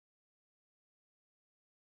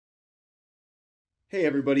Hey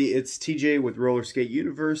everybody, it's TJ with Roller Skate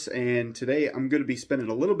Universe, and today I'm going to be spending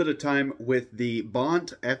a little bit of time with the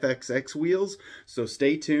BONT FXX wheels, so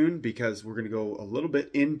stay tuned because we're going to go a little bit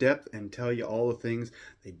in depth and tell you all the things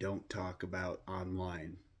they don't talk about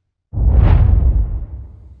online.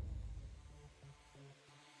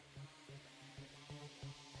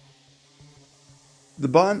 The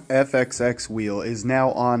BONT FXX wheel is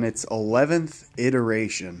now on its 11th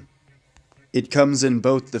iteration. It comes in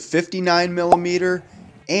both the 59mm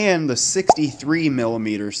and the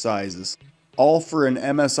 63mm sizes, all for an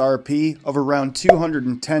MSRP of around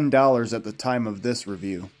 $210 at the time of this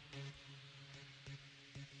review.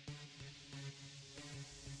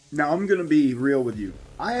 Now I'm going to be real with you.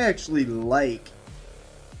 I actually like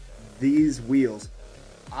these wheels.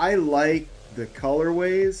 I like the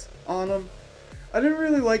colorways on them. I didn't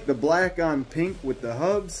really like the black on pink with the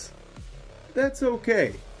hubs. That's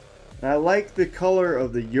okay. And I like the color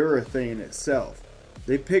of the urethane itself.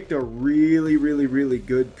 They picked a really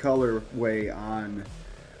good colorway on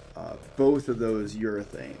both of those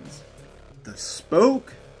urethanes. The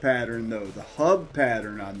spoke pattern though, the hub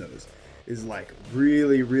pattern on those is like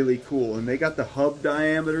really cool. And they got the hub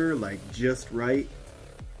diameter like just right.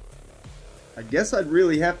 I guess I'd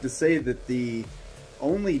really have to say that the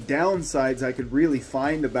only downsides I could really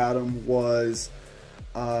find about them was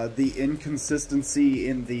the inconsistency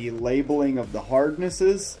in the labeling of the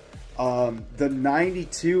hardnesses. The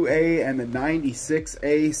 92A and the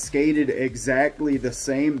 96A skated exactly the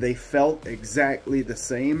same. They felt exactly the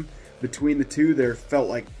same between the two. There felt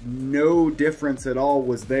like no difference at all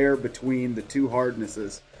was there between the two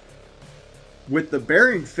hardnesses. With the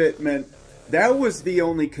bearing fitment, that was the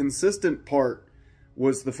only consistent part,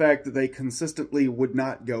 was the fact that they consistently would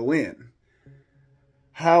not go in.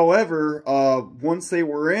 However, once they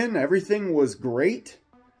were in, everything was great.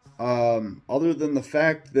 Other than the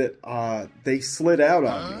fact that they slid out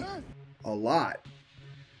on me a lot.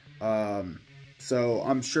 So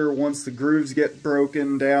I'm sure once the grooves get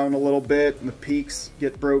broken down a little bit and the peaks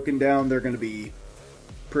get broken down, they're going to be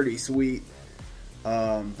pretty sweet.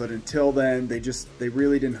 But until then, they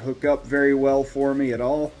really didn't hook up very well for me at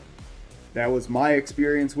all. That was my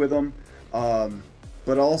experience with them.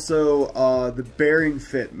 But also the bearing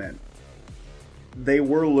fitment. They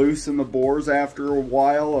were loose in the bores after a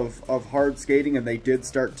while of hard skating, and they did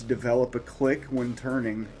start to develop a click when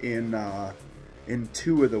turning in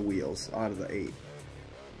 2 of the wheels out of the 8.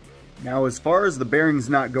 Now, as far as the bearings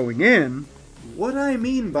not going in, what I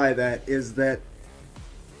mean by that is that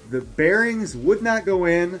the bearings would not go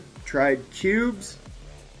in. Tried cubes,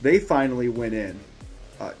 they finally went in.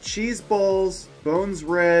 Cheese balls, Bones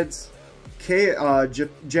Reds,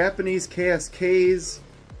 Japanese KSKs,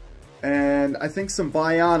 and I think some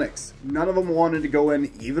Bionics. None of them wanted to go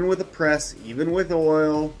in, even with a press, even with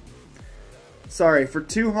oil. Sorry, for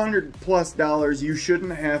 $200+ you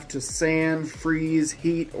shouldn't have to sand, freeze,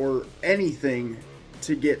 heat, or anything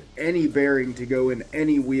to get any bearing to go in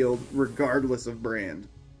any wheel, regardless of brand.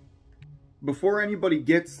 Before anybody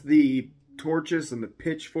gets the torches and the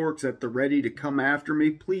pitchforks at the ready to come after me,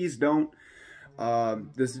 please don't.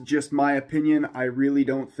 This is just my opinion. I really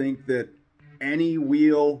don't think that any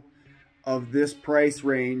wheel of this price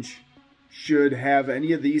range should have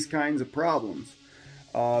any of these kinds of problems.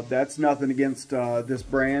 That's nothing against this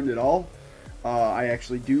brand at all. I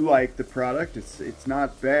actually do like the product. It's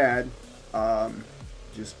not bad.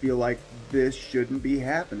 Just feel like this shouldn't be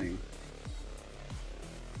happening.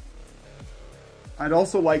 I'd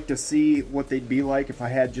also like to see what they'd be like if I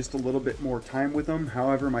had just a little bit more time with them.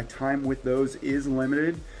 However, my time with those is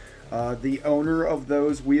limited. The owner of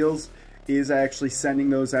those wheels is actually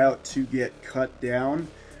sending those out to get cut down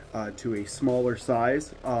to a smaller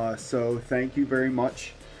size. So thank you very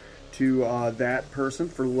much to that person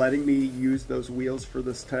for letting me use those wheels for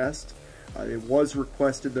this test. It was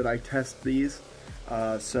requested that I test these.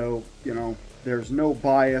 So, you know, there's no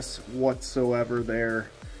bias whatsoever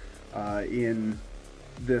there in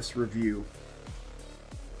this review.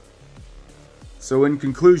 So in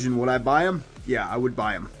conclusion, would I buy them? Yeah, I would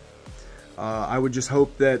buy them. I would just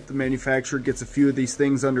hope that the manufacturer gets a few of these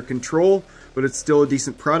things under control, but it's still a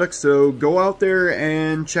decent product, so go out there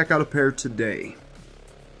and check out a pair today.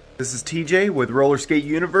 This is TJ with Roller Skate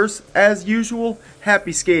Universe. As usual,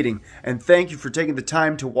 happy skating, and thank you for taking the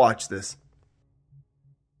time to watch this.